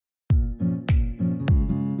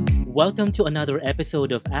Welcome to another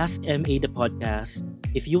episode of Ask MA the podcast.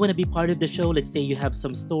 If you want to be part of the show, let's say you have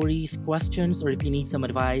some stories, questions, or if you need some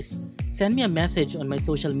advice, send me a message on my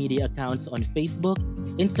social media accounts on Facebook,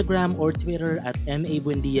 Instagram, or Twitter at MA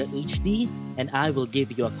and I will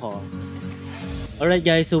give you a call. Alright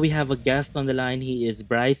guys, so we have a guest on the line. He is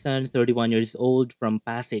Bryson, 31 years old from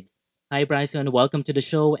Pasig. Hi Bryson, welcome to the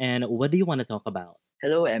show and what do you want to talk about?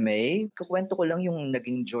 Hello, MA. Kukuwento ko lang yung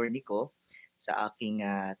naging journey ko sa aking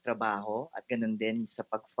trabaho at ganun din sa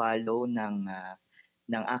pag-follow ng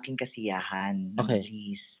aking kasiyahan ng Okay.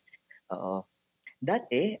 bliss. Oo.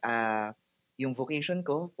 Dati, yung vocation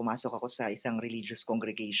ko, pumasok ako sa isang religious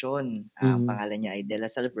congregation. Ang Mm-hmm. pangalan niya ay De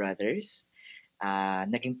La Salle Brothers.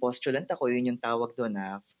 Naging postulant ako, yun yung tawag doon,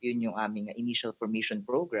 yun yung aming initial formation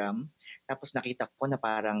program. Tapos nakita ko na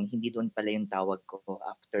parang hindi doon pala yung tawag ko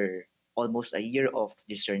after almost a year of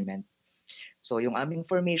discernment. So yung aming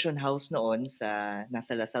formation house noon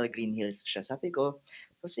nasa Lasal Green Hills siya. Sabi ko,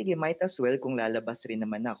 sige, might as well kung lalabas rin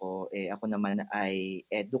naman ako, ako naman ay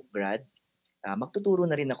eduk grad, magtuturo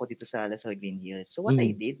na rin ako dito sa Lasal Green Hills. So what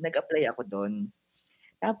I Mm-hmm. did, nag-apply ako doon.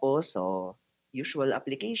 Tapos, usual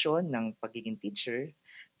application ng pagiging teacher.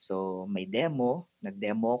 So may demo,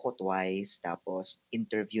 nag-demo ako twice, tapos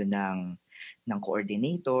interview ng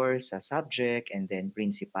coordinator sa subject and then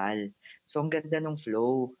principal. So ang ganda ng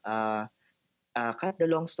flow. Cut the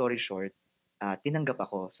long story short, tinanggap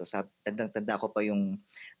ako. So tandang-tanda ko pa yung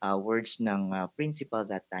words ng principal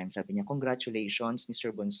that time. Sabi niya, "Congratulations,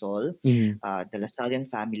 Mr. Bonsol. Mm-hmm. The Lasallian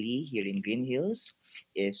family here in Green Hills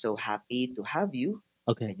is so happy to have you."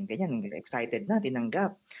 Okay. Ganyan, excited na,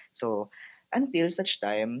 tinanggap. So, until such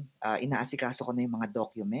time, inaasikaso ko na yung mga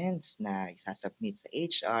documents na isasubmit sa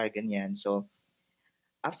HR, ganyan. So,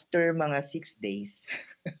 after mga 6 days,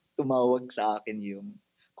 tumawag sa akin yung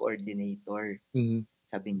coordinator. Mm-hmm.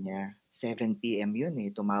 Sabi niya, 7 p.m. yun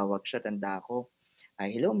tumawag siya, tanda ko.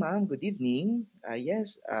 "Hello ma'am, good evening.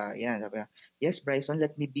 Yes, yan. Sabi niya, "Yes, Bryson,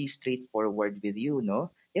 let me be straightforward with you, no?"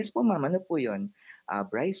 "Yes po ma'am, ano po yun?"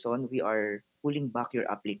 "Bryson, we are pulling back your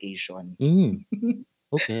application." Mm.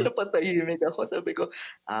 Okay. Napatahimik ako. Sabi ko,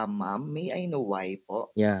 "Ma'am, may I know why po?"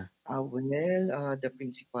 Yeah. Well, the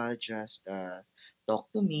principal just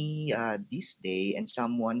talked to me this day and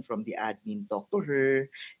someone from the admin talked to her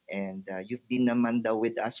and you've been naman daw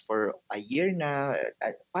with us for a year na.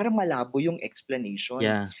 Parang malabo yung explanation.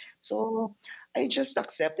 Yeah. So, I just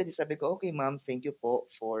accepted. Sabi ko, "Okay ma'am, thank you po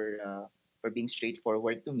for being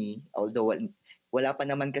straightforward to me." Although wala pa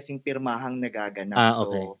naman kasing pirmahang nagaganap.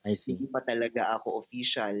 Okay. So, I see. hindi pa talaga ako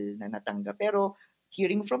official na natanggap. Pero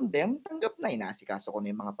hearing from them, tanggap na, inaasikaso ko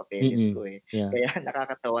na yung mga papeles Mm-mm. ko Yeah. Kaya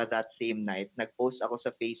nakakatawa that same night, nag-post ako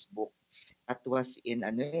sa Facebook. That was in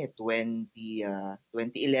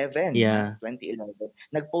 2011, Yeah. 2011.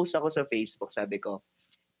 Nag-post ako sa Facebook, sabi ko,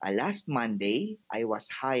 "Last Monday, I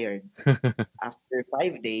was hired. After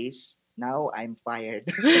 5 days, now I'm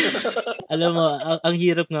fired." Alam mo, ang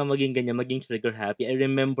hirap nga maging ganyan, maging trigger happy. I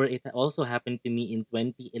remember it also happened to me in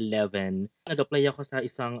 2011. Nag-apply ako sa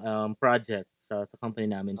isang project sa company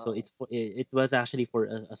namin. So Oo. it was actually for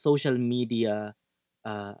a social media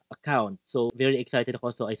account. So very excited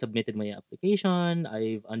ako. So I submitted my application.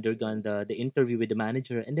 I've undergone the interview with the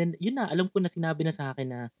manager. And then yun na, alam ko na sinabi na sa akin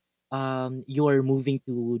na you are moving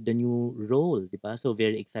to the new role, di ba? So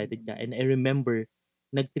very excited ka. Mm. And I remember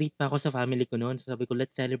nag-treat pa ako sa family ko noon. So sabi ko,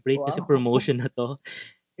 let's celebrate kasi Wow. promotion na 'to.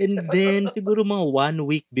 And then siguro mga 1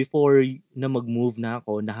 week before na mag-move na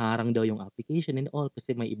ako, naharang daw yung application and all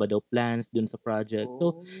kasi may iba daw plans dun sa project.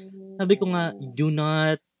 So sabi ko nga, Oh. do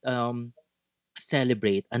not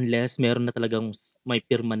celebrate unless meron na talagang may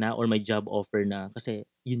pirma na or may job offer na kasi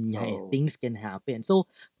yun nga Oo. things can happen. So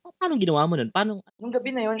paano ginawa mo nun? Paano Nung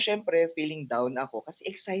gabi na yun siyempre feeling down ako kasi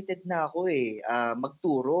excited na ako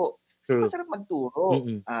magturo. Kasi true? masarap magturo.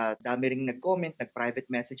 Mm. Dami ring nag-comment, nag-private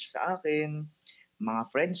message sa akin, mga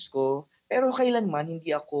friends ko. Pero kailanman hindi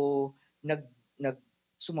ako nag nag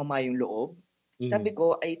sumama yung loob. Sabi Mm.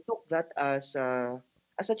 ko, I took that as a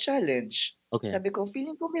challenge. Okay. Sabi ko,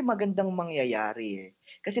 feeling ko may magandang mangyayari.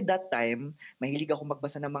 Kasi that time, mahilig ako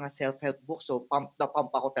magbasa ng mga self-help books. So, pump na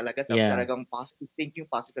pump ako talaga sa Yeah. talagang positive thinking,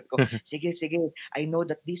 positive ko. Sige, sige. I know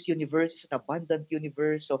that this universe is an abundant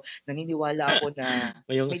universe. So, naniniwala ako na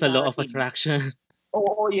Yung may sa law of darating. attraction.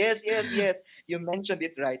 Oo, yes, yes, yes. You mentioned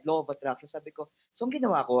it right. Law of attraction. Sabi ko, so ang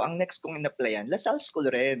ginawa ko, ang next kong in-applyan, LaSalle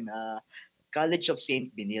School rin. College of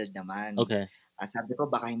St. Benilde naman. Okay. Sabi ko,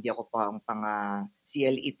 baka hindi ako pang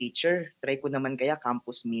CLE teacher. Try ko naman kaya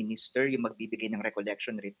campus minister, yung magbibigay ng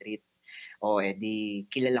recollection retreat. Edi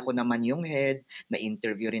kilala ko naman yung head,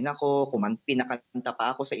 na-interview rin ako, pinakanta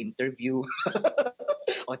pa ako sa interview.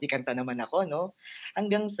 O di kanta naman ako, no?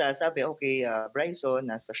 Hanggang sa sabi, okay,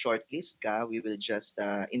 Bryson, nasa shortlist ka, we will just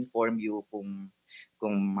inform you kung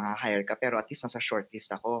ma-hire ka. Pero at least nasa shortlist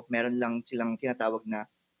ako. Meron lang silang tinatawag na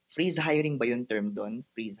freeze hiring ba yung term doon?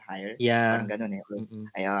 Freeze hire? Parang Yeah. ganun eh. Mm-mm.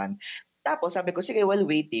 Ayan. Tapos sabi ko, sige, while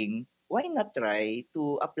waiting, why not try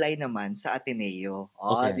to apply naman sa Ateneo?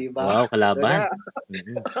 Okay. Di ba? Wow, Ito na. kalaban.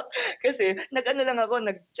 Mm-mm. Kasi nag-ano lang ako,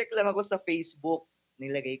 nag-check lang ako sa Facebook.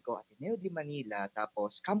 Nilagay ko Ateneo de Manila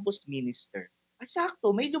tapos Campus Minister.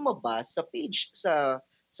 Sakto may lumabas sa page sa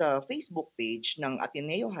Facebook page ng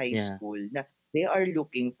Ateneo High Yeah. School na they are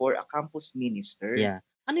looking for a campus minister. Yeah.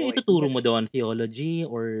 Ano yung O edi ituturo mo doon? Theology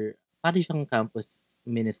or paano siyang campus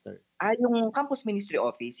minister? yung campus ministry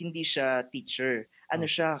office, hindi siya teacher. Ano Oh.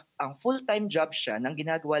 siya, ang full-time job siya, nang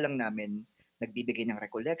ginagawa lang namin, nagbibigay ng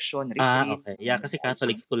recollection, Ah, retreat, okay. Yeah, kasi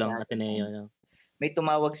Catholic school ang Ateneo. No? may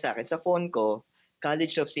tumawag sa akin sa phone ko,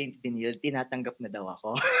 College of St. Benil, tinatanggap na daw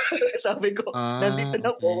ako. Sabi ko, Ah, nandito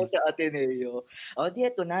na po ako okay. sa Ateneo. O, di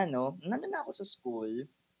eto na, no? Nandun na ako sa school.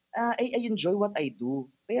 I enjoy what I do.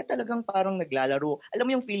 Kaya talagang parang naglalaro. Alam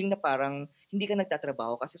mo yung feeling na parang hindi ka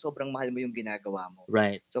nagtatrabaho kasi sobrang mahal mo yung ginagawa mo.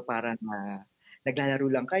 Right. So parang naglalaro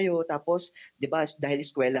lang kayo. Tapos, di ba, dahil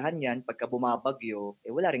eskwelahan yan, pagka bumabagyo,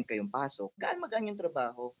 wala rin kayong pasok. Gaan yung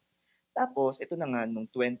trabaho. Tapos, ito na nga, nung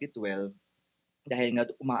 2012, dahil nga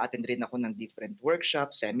uma-attend rin ako ng different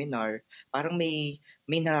workshop, seminar, parang may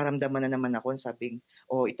nararamdaman na naman ako, sabing,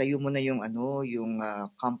 itayo mo na yung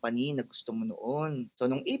company na gusto mo noon. So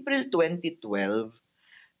nung April 2012,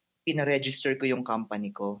 pina-register ko yung company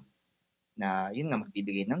ko na yun nga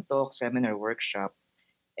magbibigay ng talk, seminar, workshop.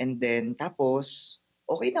 And then tapos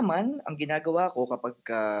okay naman ang ginagawa ko kapag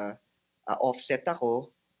offset ako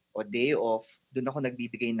o day off, doon ako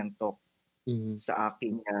nagbibigay ng talk sa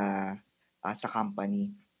aking sa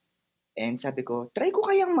company. And sabi ko, try ko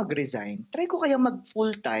kayang mag-resign. Try ko kayang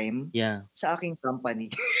mag-full-time Yeah. sa aking company.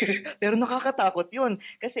 Pero nakakatakot yun.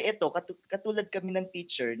 Kasi ito, katulad kami ng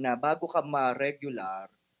teacher na bago ka ma-regular,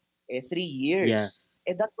 3 years.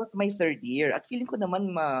 Yes. That was my 3rd year. At feeling ko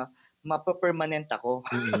naman ma-permanent ako.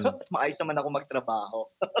 Maayos naman ako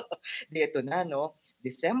magtrabaho. Di ito na, no?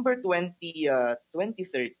 December 2013,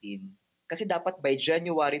 kasi dapat by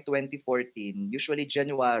January 2014, usually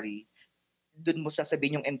January, doon mo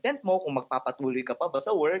sasabihin yung intent mo kung magpapatuloy ka pa ba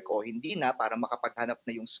sa work o hindi na para makapaghanap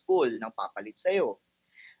na yung school ng papalit sa'yo.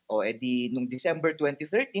 O edi nung December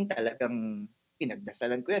 2013 talagang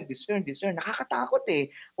pinagdasalan ko yan. Discern. Nakakatakot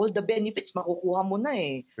eh. All the benefits makukuha mo na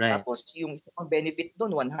eh. Right. Tapos yung isang benefit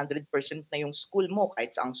doon, 100% na yung school mo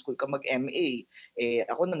kahit saang school ka mag-MA.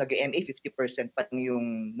 Ako nung nag-MA, 50% pa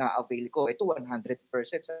yung na-avail ko. Ito 100%.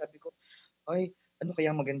 Sabi ko, ay, ano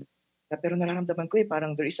kaya maganda? Pero nararamdaman ko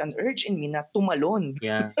parang there is an urge in me na tumalon.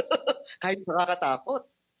 Yeah. Kahit nakakatakot.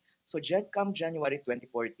 So come January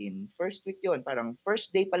 2014, first week yon, parang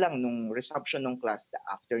first day pa lang nung resumption ng class,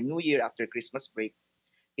 after New Year, after Christmas break,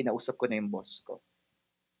 kinausap ko na yung boss ko.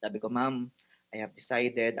 Sabi ko, ma'am, I have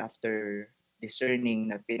decided after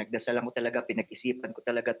discerning na pinagdasalan ko talaga, pinag-isipan ko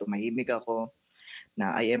talaga, tumahimik ako,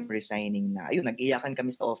 na I am resigning na. Ayun, nag-iyakan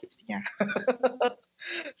kami sa office niya.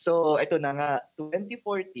 So, ito na nga,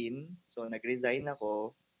 2014, so nag-resign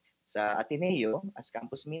ako sa Ateneo as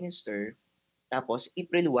campus minister. Tapos,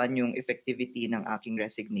 April 1 yung effectivity ng aking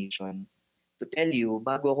resignation. To tell you,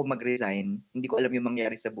 bago ako mag-resign, hindi ko alam yung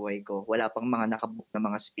mangyari sa buhay ko. Wala pang mga nakabook na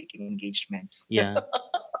mga speaking engagements. Yeah.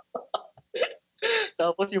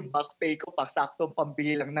 Tapos yung back pay ko, saktong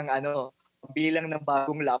pambili lang ng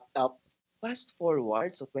bagong laptop. Fast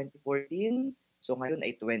forward, so 2014, so ngayon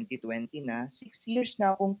ay 2020 na, 6 years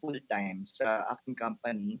na akong full-time sa aking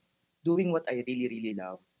company, doing what I really, really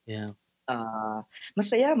love. Yeah.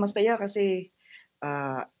 Masaya kasi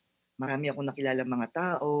marami akong nakilala mga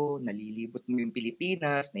tao, nalilibot mo yung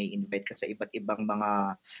Pilipinas, nai-invite ka sa iba't ibang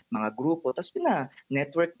mga grupo. Tapos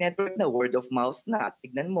network na, word of mouth na. At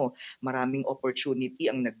tignan mo, maraming opportunity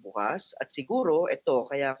ang nagbukas. At siguro, ito,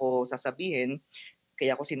 kaya ko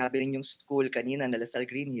sinabi rin yung school kanina na Lasal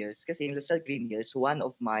Green Hills. Kasi yung Lasal Green Hills, one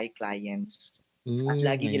of my clients. At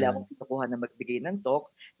lagi nila akong kinukuha na magbigay ng talk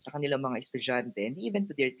sa kanilang mga estudyante and even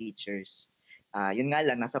to their teachers. Yun nga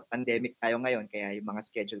lang, nasa pandemic tayo ngayon, kaya yung mga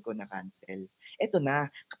schedule ko na-cancel. Eto na,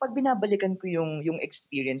 kapag binabalikan ko yung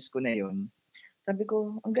experience ko na yun, sabi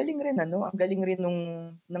ko, ang galing rin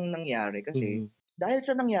nung nangyari. Kasi dahil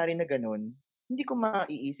sa nangyari na ganun, hindi ko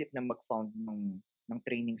maiisip na mag-found ng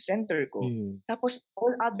training center ko. Tapos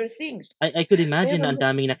all other things. I could imagine na ang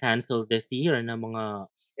daming na-cancel this year na mga...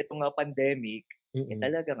 Ito nga pandemic,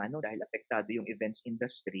 talagang dahil apektado yung events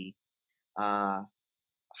industry,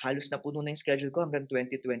 halos napuno na yung schedule ko hanggang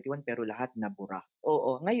 2021 pero lahat nabura.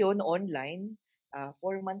 Oo, ngayon online,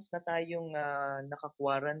 4 months na tayong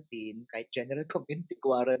naka-quarantine, kahit general community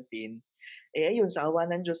quarantine. Ayun, sa awa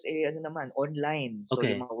ng Diyos, ano naman, online. So,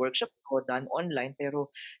 yung Okay. mga workshop ko done online,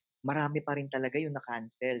 pero marami pa rin talaga yung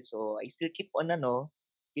na-cancel. So, I still keep on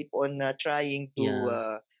trying to Yeah.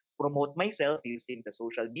 promote myself using the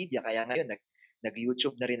social media. Kaya ngayon,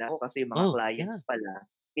 nag-YouTube na rin ako kasi yung mga Oh, yeah. clients pala,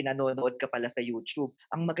 pinanonood ka pala sa YouTube.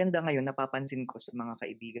 Ang maganda ngayon, napapansin ko sa mga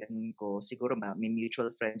kaibigan ko, siguro may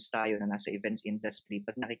mutual friends tayo na nasa events industry.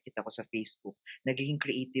 Pag nakikita ko sa Facebook, nagiging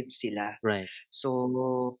creative sila. Right.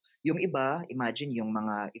 So, yung iba, imagine yung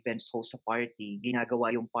mga events host sa party,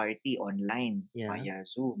 ginagawa yung party online Yeah. via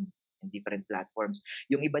Zoom and different platforms.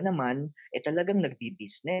 Yung iba naman, talagang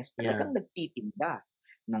nagbi-business, Yeah. talagang nagtitinda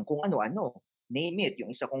ng kung ano-ano. Name it, yung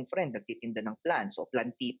isa kong friend nagtitinda ng plants o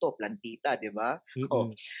plantito, plantita, di ba? Oh,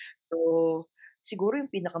 Mm-mm. so, siguro yung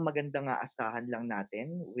pinakamagandang aasahan lang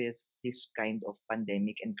natin with this kind of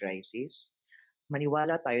pandemic and crisis,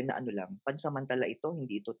 maniwala tayo na ano lang, pansamantala ito,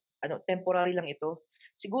 hindi ito, temporary lang ito.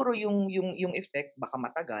 Siguro yung effect baka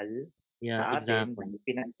matagal Yeah, sa atin, exactly.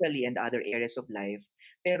 financially and other areas of life.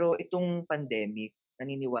 Pero itong pandemic,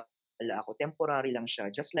 naniniwala ako, temporary lang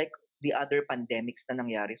siya. Just like the other pandemics na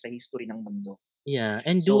nangyari sa history ng mundo. Yeah,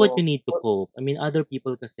 and do what you So, need to cope. I mean, other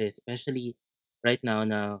people kasi, especially right now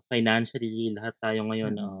na financially, lahat tayo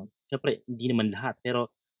ngayon, mm, syempre, hindi naman lahat, pero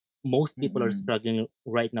most people are mm, struggling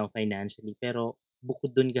right now financially. Pero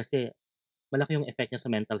bukod dun kasi, malaki yung effect niya sa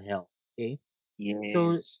mental health. Okay?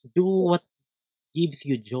 So, yes. do what gives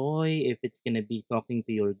you joy, if it's gonna be talking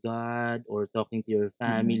to your God or talking to your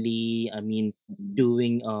Mm, family. I mean, mm,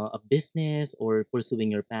 doing a business or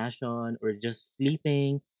pursuing your passion or just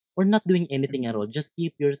sleeping or not doing anything at mm, all. Just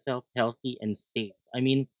keep yourself healthy and safe. I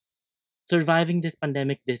mean, surviving this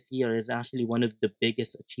pandemic this year is actually one of the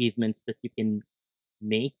biggest achievements that you can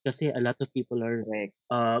make kasi a lot of people are correct.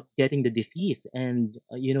 getting the disease and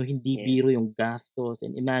hindi Yes. biro yung gastos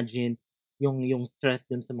and imagine yung stress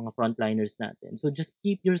dun sa mga frontliners natin. So just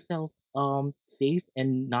keep yourself safe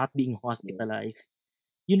and not being Yes. hospitalized.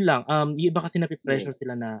 Yun lang. Yung iba kasi Yes. napipressure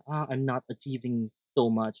sila na I'm not achieving so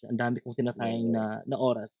much. Ang dami kong sinasayang Yes. na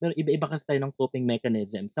oras. Pero iba-iba kasi tayo ng coping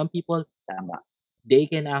mechanism. Some people, Tama. they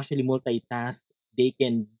can actually multitask. They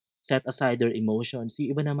can set aside their emotions.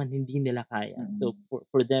 Yung iba naman hindi nila kaya. So Mm,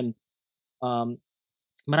 for them, um,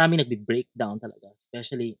 marami nagbe-breakdown talaga.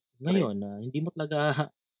 Especially correct. ngayon na hindi mo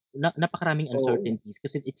talaga napakaraming Oo. uncertainties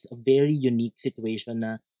kasi it's a very unique situation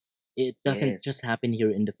na it doesn't Yes. just happen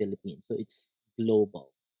here in the Philippines. So it's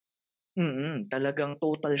global. Talagang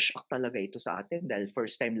total shock talaga ito sa atin dahil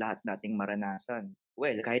first time lahat nating maranasan.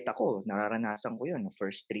 Well, kahit ako, nararanasan ko 'yun,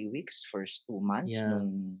 first 3 weeks, first 2 months Yeah,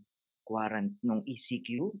 nung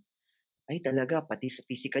ECQ. Ay talaga pati sa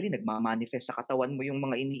physically nagma-manifest sa katawan mo yung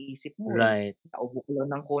mga iniisip mo, eh. right. Naubo ka lang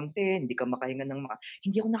ng konti, hindi ka makahinga ng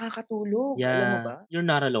hindi ako nakakatulog, alam mo Yeah, ba? you're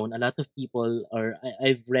not alone. A lot of people are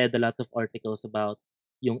I've read a lot of articles about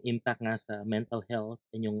yung impact nga sa mental health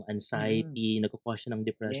and yung Mm, anxiety, nagko-cause siya ng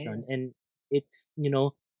depression. yes, And it's,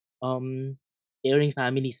 um, tearing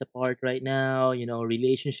families apart right now,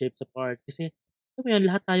 relationships apart. Kasi, alam mo yun,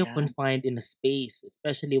 lahat tayo yeah, confined in a space.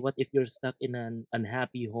 Especially what if you're stuck in an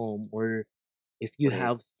unhappy home or if you correct.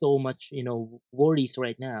 have so much, worries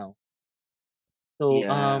right now. So,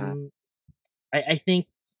 Yeah, I think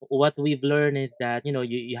what we've learned is that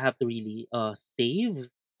you have to really save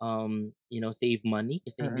save money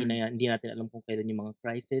kasi mm, hindi natin alam kung kailan yung mga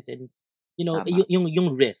crisis and tama,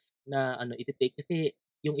 yung risk na ite-take kasi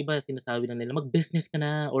yung iba sinasabi lang nila mag-business ka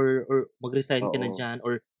na or mag-resign ka na oo, diyan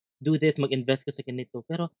or do this mag-invest ka sa ganito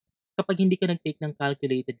pero kapag hindi ka nag-take ng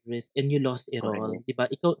calculated risk and you lost it all, correct, 'di ba?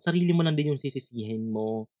 Ikaw sarili mo lang din yung sisisihin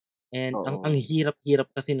mo. And ang oo, hirap-hirap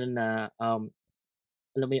kasi na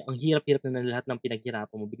alam mo yun, ang hirap-hirap na lahat ng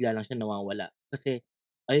pinaghirapan mo bigla lang siya nawawala. Kasi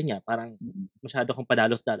ayun nga, parang mm, masyado kang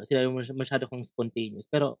padalos-dalos, sinabi mo masyado kang spontaneous.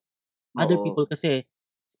 Pero other oo, people kasi,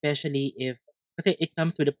 especially if kasi it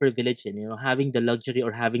comes with a privilege yun, having the luxury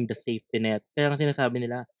or having the safety net. Kaya nga sinasabi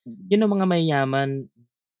nila, mm, yun ang mga mayayaman,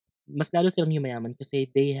 mas lalo silang yumayaman kasi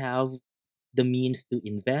they have the means to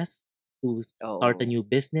invest, to start a oo, new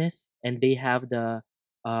business, and they have the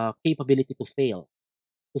capability to fail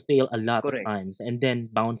a lot of correct, times and then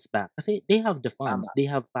bounce back. Kasi they have the tama. funds. They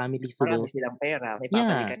have families who Marami will, silang pera, may yeah,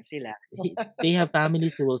 babalikan sila. they have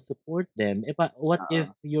families who will support them. What Oo,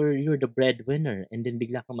 if you're the breadwinner and then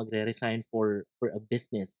bigla kang magre-resign for a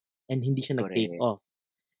business and hindi siya nag-take correct, off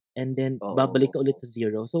and then oo, babalik ka ulit oo, sa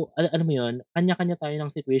zero. So, alam mo yun, kanya-kanya tayo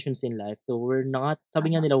ng situations in life. So, we're not,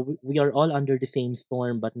 sabi nga tama, nila, we are all under the same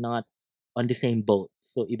storm but not on the same boat.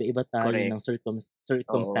 So, iba-iba tayo Correct. ng Oo.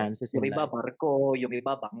 circumstances Yung in iba life. barko, yung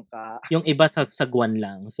iba bangka. Yung iba sagwan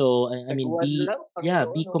lang. So, I mean, Sagwan lang, be Panginoon,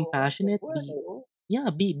 oo. compassionate, Sagwan,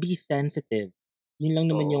 oo. be sensitive. Yun lang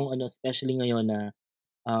naman yung Oo. especially ngayon na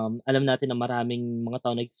alam natin na maraming mga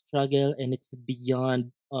tao nag-struggle and it's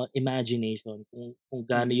beyond imagination kung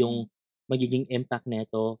gaano yung magiging impact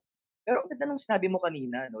nito. Pero ang ganda nung sinabi mo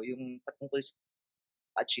kanina, no, yung patungkol sa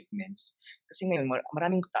achievements. Kasi ngayon,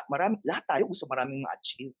 lahat tayo gusto maraming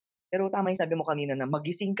ma-achieve. Pero tama yung sabi mo kanina na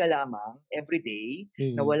magising ka lamang everyday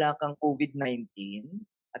na wala kang COVID-19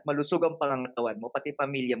 at malusog ang pangangatawan mo, pati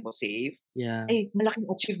pamilya mo safe. Yeah. Malaking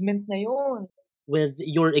achievement na yun. With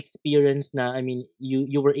your experience na, I mean,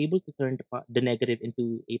 you were able to turn the negative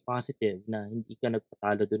into a positive na hindi ka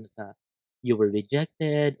nagpatalo dun sa you were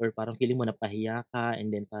rejected or parang feeling mo napahiya ka and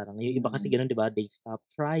then parang yung iba kasi ganun, di ba? They stopped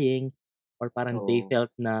trying or parang they felt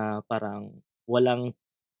na parang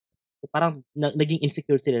naging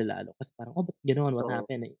insecure sila lalo kasi parang, ba't gano'n? What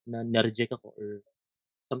happened? Na-reject ako or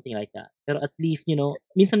something like that. Pero at least,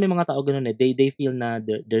 minsan may mga tao ganun they feel na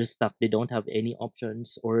they're stuck, they don't have any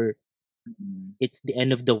options or it's the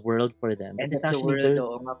end of the world for them. End But it's of the actually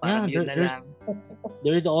world, parang yun na lang.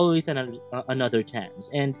 there is always another chance.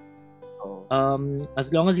 And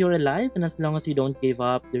as long as you're alive and as long as you don't give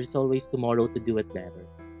up, there's always tomorrow to do it better.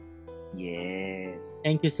 Yes.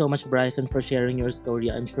 Thank you so much, Bryson, for sharing your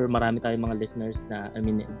story. I'm sure marami tayong mga listeners na, I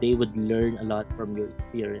mean, they would learn a lot from your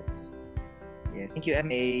experience. Yes. Thank you,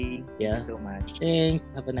 MA. Thank you so much.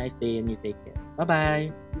 Thanks. Have a nice day and you take care.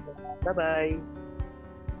 Bye-bye. Bye-bye.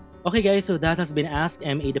 Okay, guys, so that has been Ask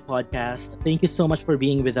MA, the podcast. Thank you so much for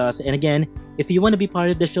being with us. And again, if you want to be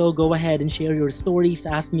part of the show, go ahead and share your stories,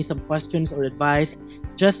 ask me some questions or advice.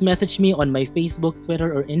 Just message me on my Facebook,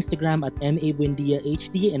 Twitter, or Instagram at MA Buendia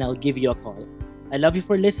HD and I'll give you a call. I love you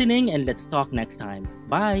for listening and let's talk next time.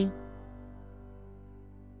 Bye!